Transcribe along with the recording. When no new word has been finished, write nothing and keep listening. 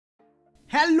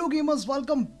Hello gamers,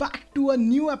 welcome back to a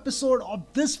new episode of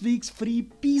this week's free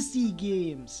PC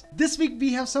games. This week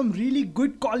we have some really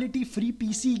good quality free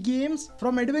PC games,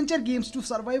 from adventure games to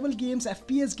survival games,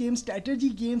 FPS games, strategy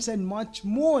games and much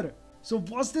more. So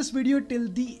watch this video till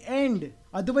the end,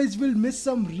 otherwise we'll miss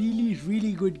some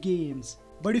really good games.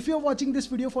 But if you're watching this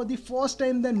video for the first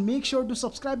time, then make sure to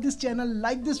subscribe this channel,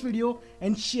 like this video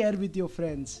and share with your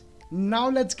friends. Now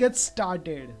let's get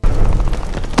started.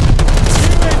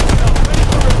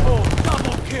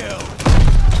 Double kill!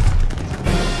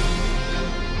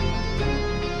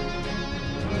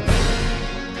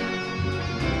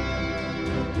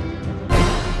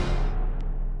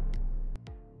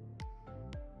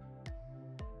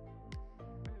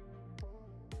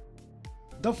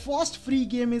 The first free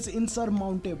game is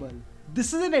Insurmountable.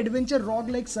 This is an adventure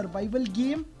roguelike survival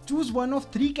game. Choose one of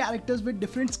 3 characters with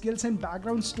different skills and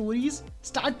background stories.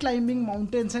 Start climbing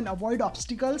mountains and avoid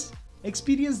obstacles.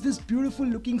 Experience this beautiful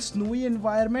looking snowy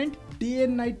environment, day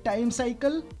and night time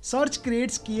cycle, search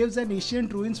crates, caves and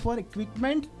ancient ruins for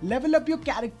equipment, level up your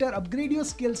character, upgrade your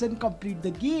skills and complete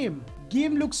the game.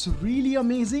 Game looks really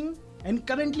amazing and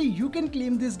currently you can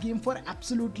claim this game for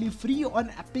absolutely free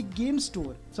on Epic Game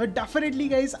Store. So definitely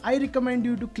guys, I recommend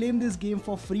you to claim this game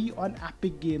for free on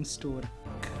Epic Game Store.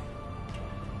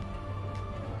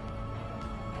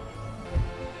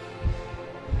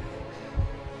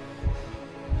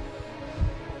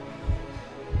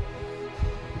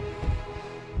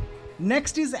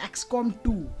 Next is XCOM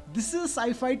 2. This is a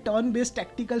sci-fi turn-based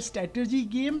tactical strategy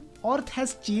game. Earth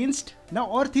has changed.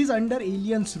 Now Earth is under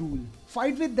aliens' rule.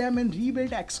 Fight with them and rebuild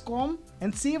XCOM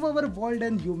and save our world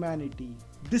and humanity.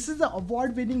 This is the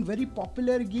award-winning, very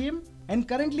popular game, and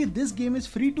currently this game is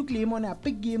free to claim on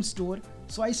Epic Game Store.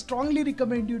 So I strongly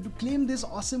recommend you to claim this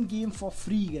awesome game for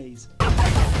free, guys.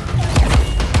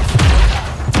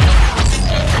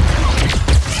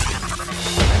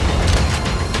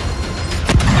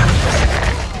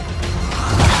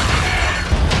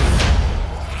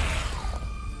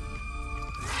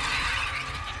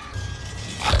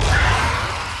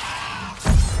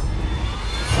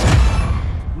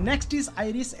 Next is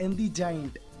Iris and the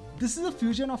Giant. This is a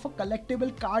fusion of a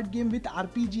collectible card game with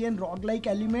RPG and roguelike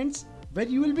elements, where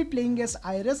you will be playing as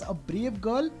Iris, a brave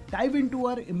girl, dive into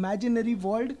her imaginary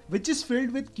world which is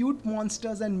filled with cute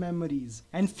monsters and memories,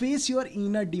 and face your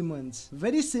inner demons.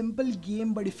 Very simple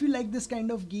game, but if you like this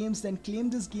kind of games, then claim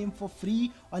this game for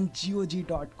free on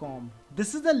GOG.com.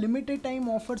 This is a limited time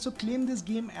offer, so claim this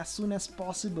game as soon as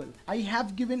possible. I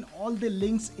have given all the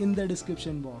links in the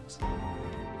description box.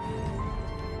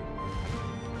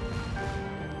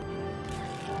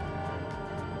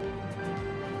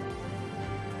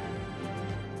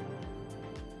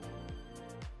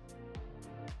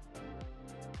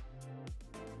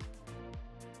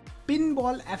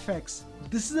 Pinball FX.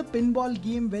 This is a pinball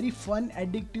game, very fun,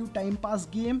 addictive time pass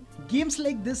game. Games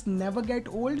like this never get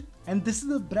old, and this is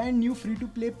a brand new free to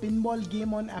play pinball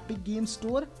game on Epic Game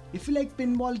Store. If you like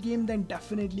pinball game, then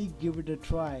definitely give it a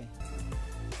try.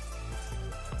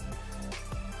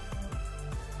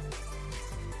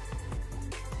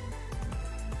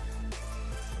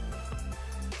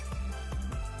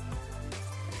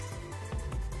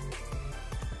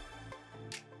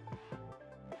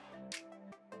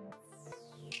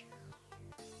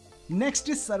 Next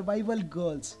is Survival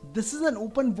Girls. This is an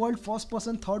open world first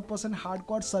person, third person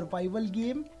hardcore survival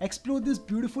game. Explore this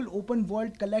beautiful open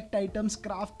world, collect items,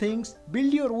 craft things,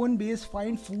 build your own base,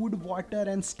 find food, water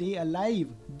and stay alive.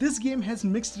 This game has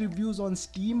mixed reviews on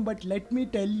Steam, but let me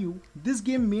tell you, this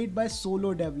game made by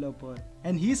solo developer,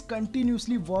 and he's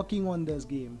continuously working on this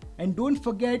game. And don't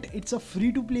forget, it's a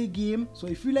free to play game, so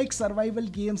if you like survival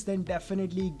games, then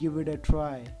definitely give it a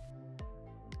try.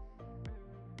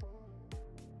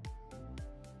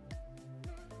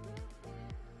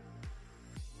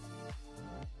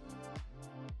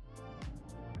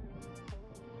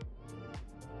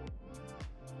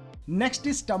 Next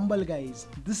is Tumble Guys.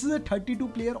 This is a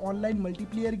 32-player online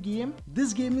multiplayer game.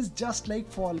 This game is just like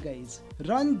Fall Guys.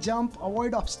 Run, jump,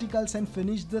 avoid obstacles and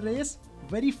finish the race.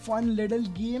 Very fun little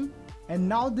game. And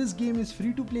now this game is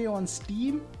free to play on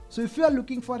Steam. So if you are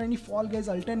looking for any Fall Guys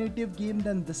alternative game,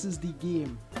 then this is the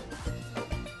game.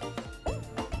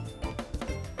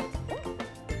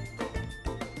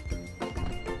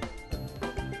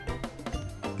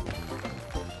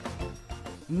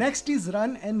 Next is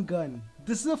Run and Gun.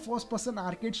 This is a first-person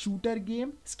arcade shooter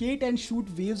game. Skate and shoot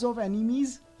waves of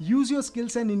enemies. Use your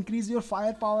skills and increase your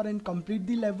firepower and complete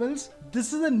the levels.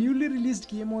 This is a newly released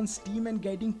game on Steam and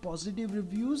getting positive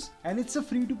reviews. And it's a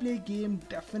free-to-play game.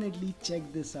 Definitely check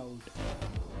this out.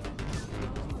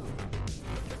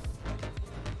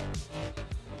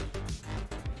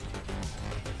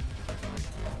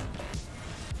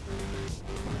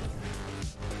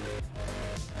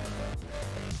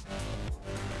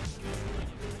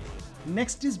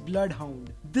 Next is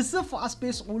Bloodhound. This is a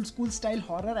fast-paced old school style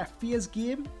horror FPS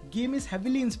game. Game is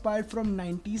heavily inspired from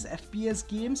 90s FPS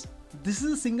games. This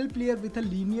is a single player with a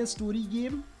linear story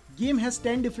game. Game has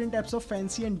 10 different types of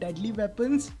fancy and deadly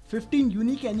weapons, 15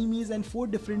 unique enemies and 4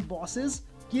 different bosses.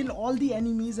 Kill all the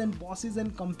enemies and bosses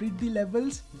and complete the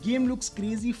levels. Game looks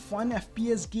crazy fun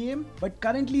FPS game, but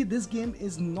currently this game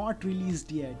is not released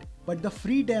yet. But the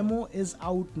free demo is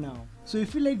out now. So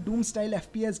if you like Doom style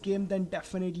FPS game, then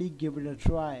definitely give it a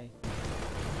try.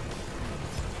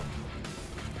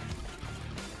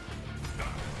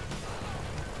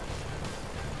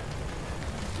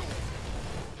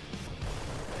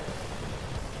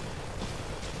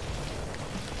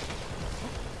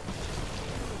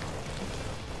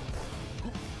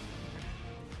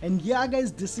 And yeah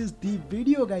guys, this is the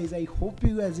video guys. I hope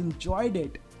you guys enjoyed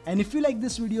it. And if you like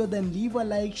this video, then leave a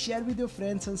like, share with your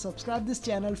friends and subscribe this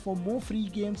channel for more free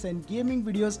games and gaming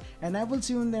videos. And I will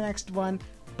see you in the next one.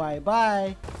 Bye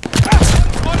bye.